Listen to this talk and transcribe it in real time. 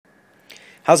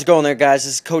How's it going there, guys?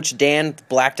 This is Coach Dan,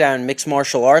 Black Diamond Mixed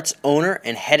Martial Arts owner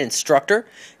and head instructor,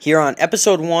 here on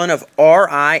episode 1 of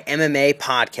RI MMA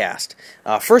podcast.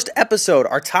 First episode,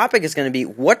 our topic is going to be,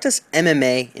 what does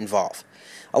MMA involve?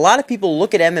 A lot of people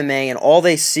look at MMA and all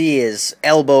they see is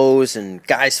elbows and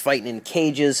guys fighting in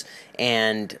cages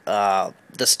and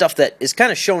the stuff that is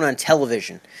kind of shown on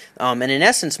television. And in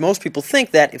essence, most people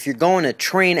think that if you're going to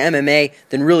train MMA,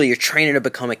 then really you're training to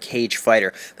become a cage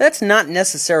fighter. But that's not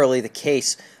necessarily the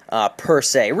case per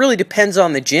se. It really depends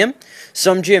on the gym.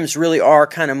 Some gyms really are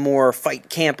kind of more fight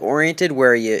camp oriented,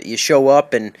 where you show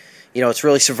up and it's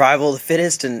really survival of the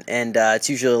fittest, and it's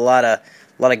usually a lot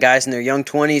of guys in their young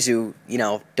 20s who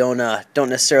don't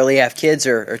necessarily have kids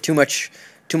or too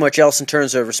much else in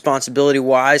terms of responsibility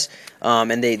wise,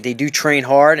 and they do train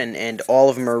hard, and all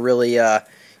of them are really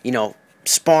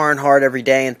sparring hard every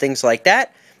day and things like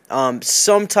that.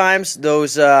 Sometimes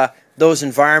those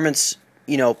environments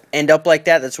end up like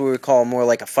that. That's what we call more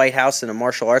like a fight house than a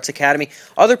martial arts academy.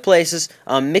 Other places,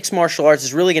 mixed martial arts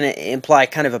is really going to imply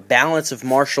kind of a balance of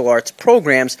martial arts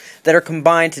programs that are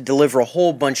combined to deliver a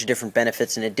whole bunch of different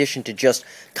benefits in addition to just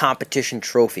competition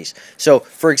trophies. So,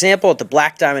 for example, at the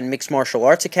Black Diamond Mixed Martial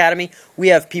Arts Academy, we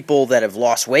have people that have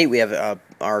lost weight. We have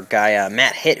our guy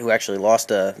Matt Hitt, who actually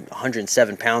lost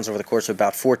 107 pounds over the course of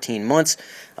about 14 months.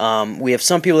 We have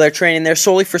some people that are training there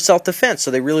solely for self-defense,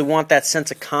 so they really want that sense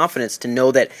of confidence to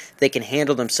know that they can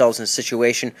handle themselves in a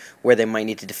situation where they might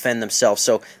need to defend themselves.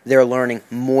 So they're learning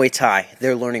Muay Thai,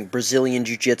 they're learning Brazilian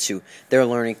Jiu Jitsu, they're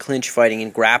learning clinch fighting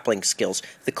and grappling skills,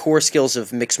 the core skills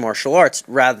of mixed martial arts,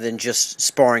 rather than just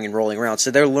sparring and rolling around.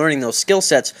 So they're learning those skill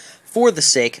sets for the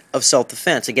sake of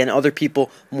self-defense. Again, other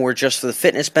people more just for the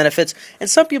fitness benefits, and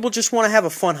some people just want to have a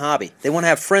fun hobby. They want to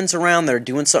have friends around that are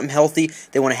doing something healthy,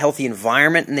 they want a healthy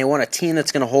environment, and they want a team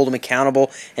that's going to hold them accountable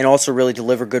and also really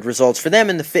deliver good results for them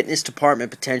in the fitness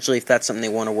department, potentially, if that's something they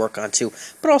want to work on too,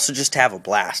 but also just to have a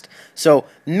blast. So,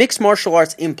 mixed martial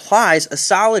arts implies a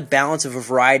solid balance of a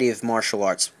variety of martial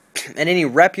arts. At any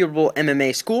reputable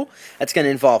MMA school, that's going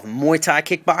to involve Muay Thai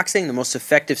Kickboxing, the most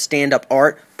effective stand-up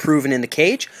art proven in the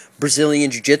cage, Brazilian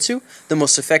Jiu Jitsu, the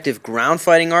most effective ground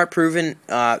fighting art proven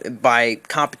by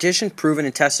competition, proven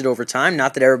and tested over time.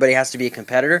 Not that everybody has to be a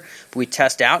competitor, but we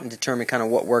test out and determine kind of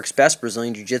what works best.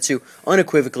 Brazilian Jiu Jitsu,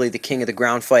 unequivocally the king of the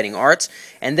ground fighting arts.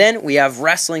 And then we have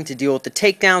wrestling to deal with the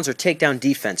takedowns or takedown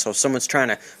defense. So if someone's trying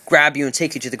to grab you and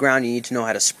take you to the ground, you need to know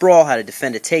how to sprawl, how to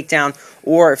defend a takedown.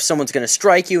 Or if someone's going to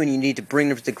strike you and you need to bring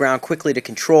them to the ground quickly to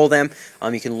control them,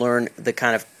 you can learn the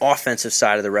kind of offensive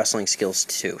side of the wrestling skills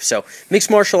too. So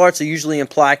mixed martial arts usually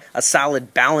imply a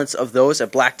solid balance of those.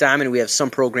 At Black Diamond, we have some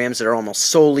programs that are almost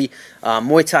solely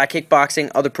Muay Thai Kickboxing,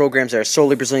 other programs that are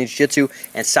solely Brazilian Jiu Jitsu,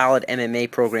 and solid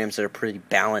MMA programs that are pretty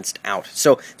balanced out.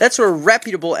 So that's what a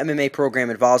reputable MMA program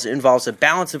involves. It involves a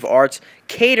balance of arts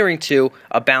catering to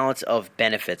a balance of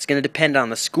benefits. It's going to depend on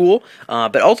the school,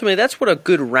 but ultimately that's what a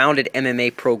good rounded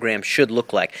MMA program should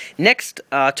look like. Next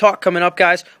talk coming up,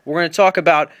 guys, we're going to talk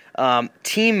about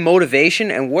team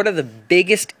motivation and what are the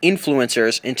biggest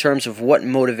influencers in terms of what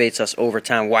motivates us over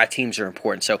time, why teams are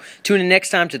important. So tune in next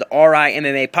time to the RI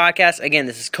MMA podcast. Again,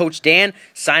 this is Coach Dan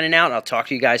signing out, and I'll talk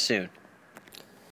to you guys soon.